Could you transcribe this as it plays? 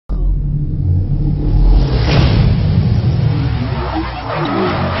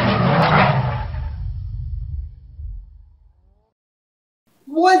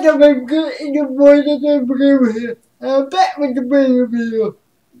like I'm good in the morning and blue here. I'm back with the brand video.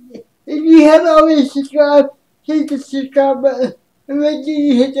 If you haven't already subscribed, hit the subscribe button and make sure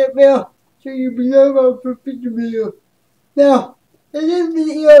you hit that bell so you'll be notified for future videos. Now, in this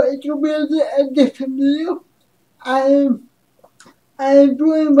video, it's going to be a different video. I am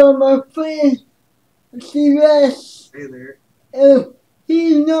joined by my friend, CVS. Hey there. He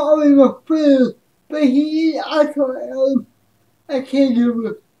is not only my friend, but he is also a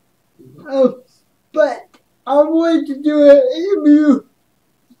caregiver. But I wanted to do an interview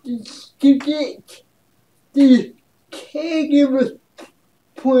to get the caregiver's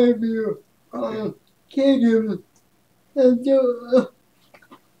point of view on caregivers. And so,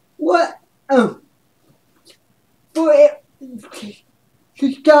 for it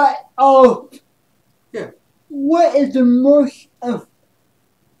to start off, what is the most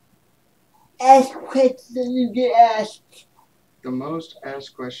asked question that you get asked? The most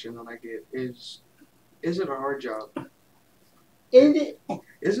asked question that I get is it a hard job? Is it?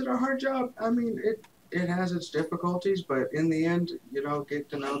 Is it a hard job? I mean, it has its difficulties, but in the end, get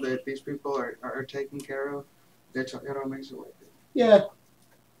to know that these people are taken care of. It all makes it worth it. Yeah.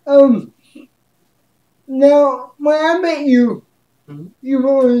 Now, when I met you, you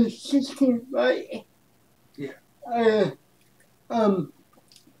were only 16, right? Yeah.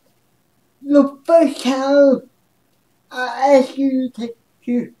 The first time I asked you to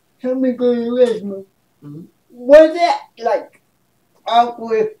help me go to Lisbon, was that like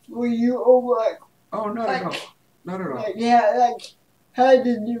awkward for you or like? Oh, not at all. Not at all. How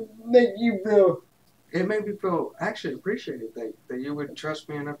did it make you feel? It made me feel actually appreciated that you would trust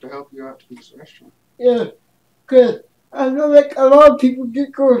me enough to help you out to this restaurant. Yeah, cause I know a lot of people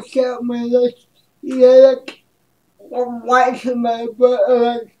get grossed out when whack somebody, but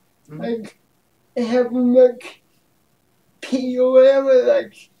have them pee or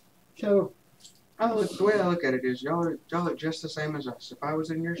whatever, so. The way I look at it is, y'all are just the same as us. If I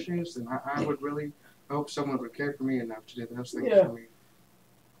was in your shoes, then I would really hope someone would care for me enough to do those things for me.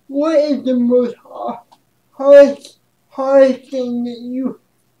 What is the most hardest thing that you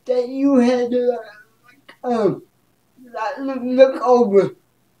had to look over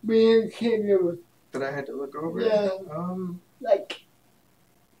being a caregiver? That I had to look over? Yeah.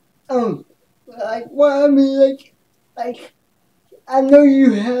 Well, I mean, I know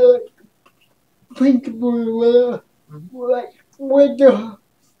you had principles or whatever. What the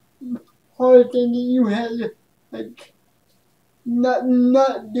hard thing that you had to not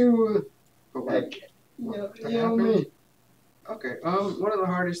do? You know what I mean? Okay. One of the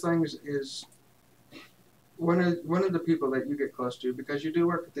hardest things is one of the people that you get close to, because you do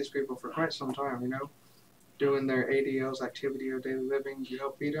work with these people for quite some time. Doing their ADLs, activity of daily living. You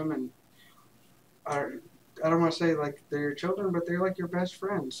help feed them, and I don't want to say like they're your children, but they're like your best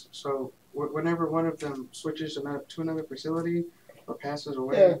friends. So whenever one of them switches to another facility or passes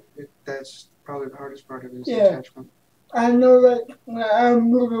away, that's probably the hardest part of it is the attachment. I know when I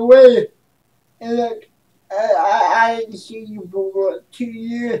moved away, and I didn't see you for 2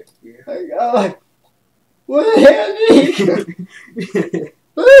 years. Yeah. Where the hell did he go?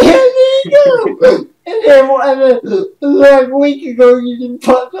 Where the hell did he go? And then a week ago you didn't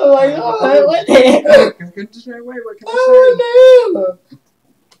pop up what the hell? I couldn't say, wait, what can I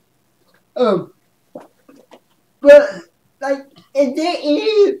say? But is there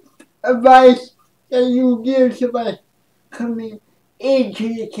any advice that you give somebody coming into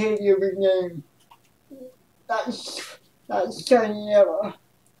the caregiver game? That's starting out.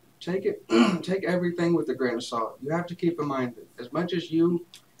 Take everything with a grain of salt. You have to keep in mind that as much as you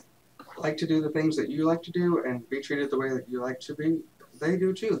like to do the things that you like to do and be treated the way that you like to be, they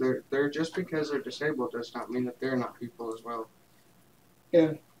do too. They're just because they're disabled does not mean that they're not people as well.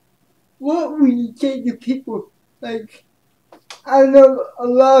 Yeah. What would you say to people I know a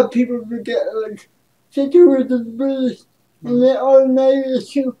lot of people forget people with disabilities and they automatically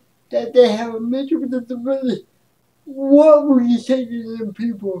assume that they have a mental disability. What would you say to them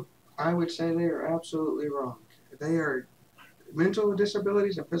people? I would say they are absolutely wrong. Mental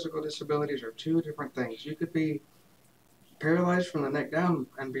disabilities and physical disabilities are two different things. You could be paralyzed from the neck down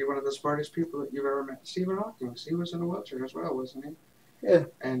and be one of the smartest people that you've ever met. Stephen Hawking, he was in a wheelchair as well, wasn't he? Yeah.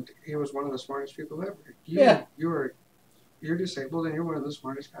 And he was one of the smartest people ever. You're disabled and you're one of the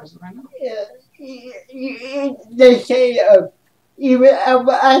smartest guys that I know. Yeah. They say even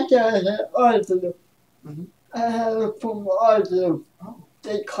after I had autism, I had a form of autism. Oh.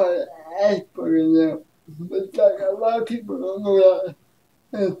 They call it Asperger's now. But a lot of people don't know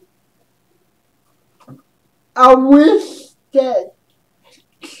that. I wish that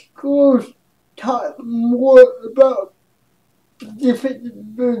schools taught more about different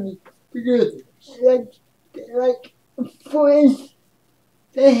disabilities because like for instance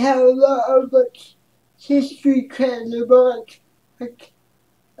they have a lot of history classes about like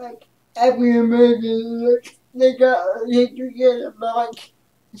African American they got a history class about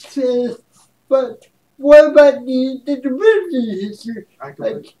Spanish, but what about the disability history?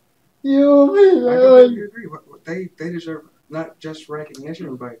 You know what I mean? I completely agree. They deserve not just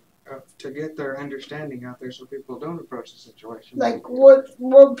recognition, but to get their understanding out there so people don't approach the situation. Like what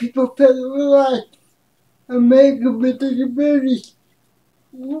people fail to realize, American with disabilities,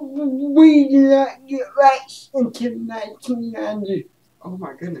 we did not get rights until 1990. Oh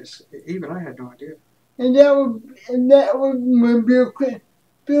my goodness! Even I had no idea. And that was when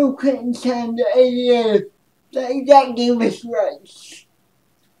Bill Clinton signed the ADA. That gave us rights.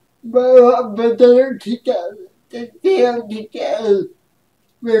 But they don't teach us. They don't teach us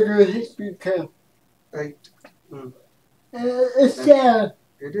regular history class. It's sad.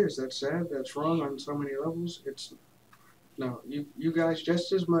 It is. That's sad. That's wrong on so many levels. No. You guys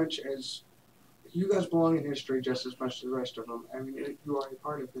just as much as you guys belong in history just as much as the rest of them. I mean, you are a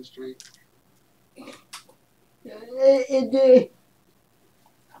part of history.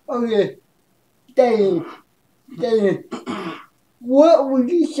 Okay, Daniel, what would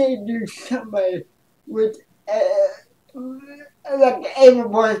you say to somebody with like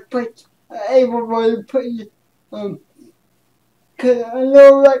able-bodied person? Cause I know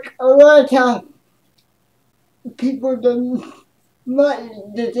like a lot of times people that not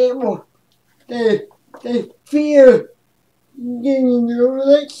disabled, they fear getting in a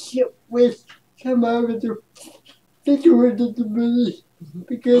relationship with somebody with a physical disability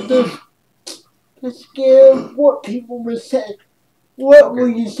because they're scared of what people will say. What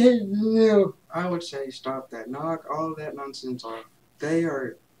would you say to them? I would say stop that. Knock all of that nonsense off. They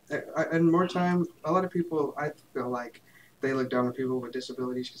are, and more time, a lot of people, I feel like, they look down on people with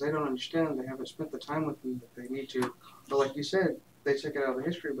disabilities because they don't understand. They haven't spent the time with them that they need to. But like you said, they took it out of the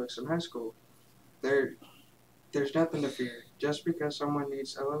history books in high school. There's nothing to fear. Just because someone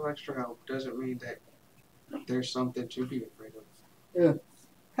needs a little extra help doesn't mean that there's something to be afraid of. Yeah.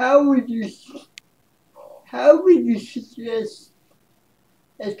 How would you suggest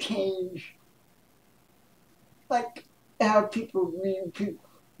a change? Like how people view people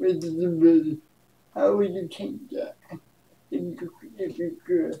with disabilities. How would you change that? If you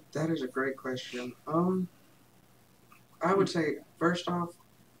could. That is a great question. I would say first off,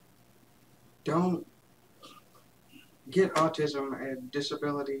 don't get autism and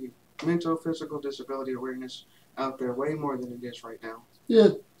disability, mental, physical disability awareness out there way more than it is right now.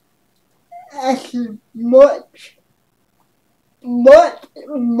 Yes. Actually, much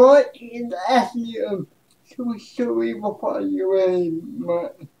is actually cerebral palsy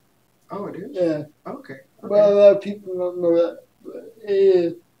awareness. Oh, it is? Yeah. Okay. Well, a lot of people don't know that, but it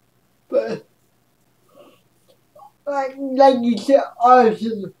is. But like you said,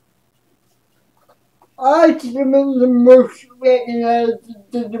 autism. Autism is the most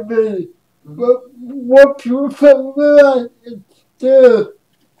recognized disability. Mm-hmm. But what people fail to realize is there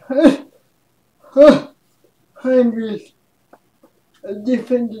are hundreds of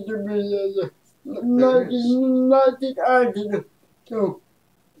different disabilities. Not just autism. So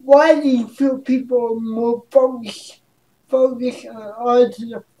why do you feel people are more focused on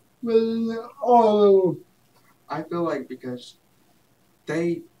autism rather than all of them? I feel like because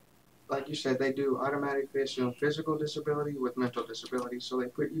they, like you said, they do automatically assume physical disability with mental disability. So they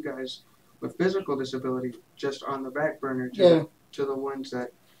put you guys with physical disability just on the back burner to the ones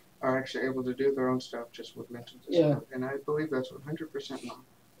that are actually able to do their own stuff just with mental disability. And I believe that's 100% wrong.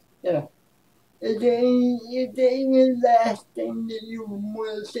 Yeah. Is there any last thing that you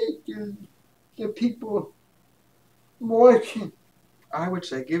want to say to the people watching? I would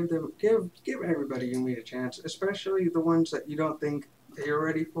say give everybody you meet a chance, especially the ones that you don't think that you're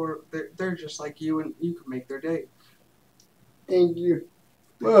ready for. They're just like you, and you can make their day. Thank you.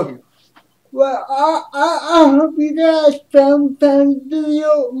 Well, I hope you guys found the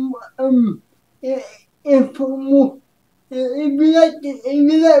video informal. If you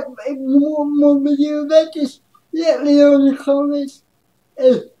like more videos like this, let me know in the comments.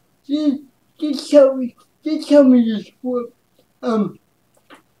 Just tell me your support.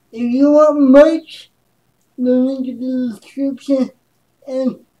 If you want merch, the link in the description.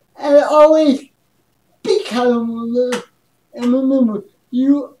 And as always, be kind, and remember,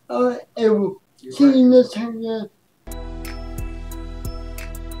 you are able. See you next time, guys.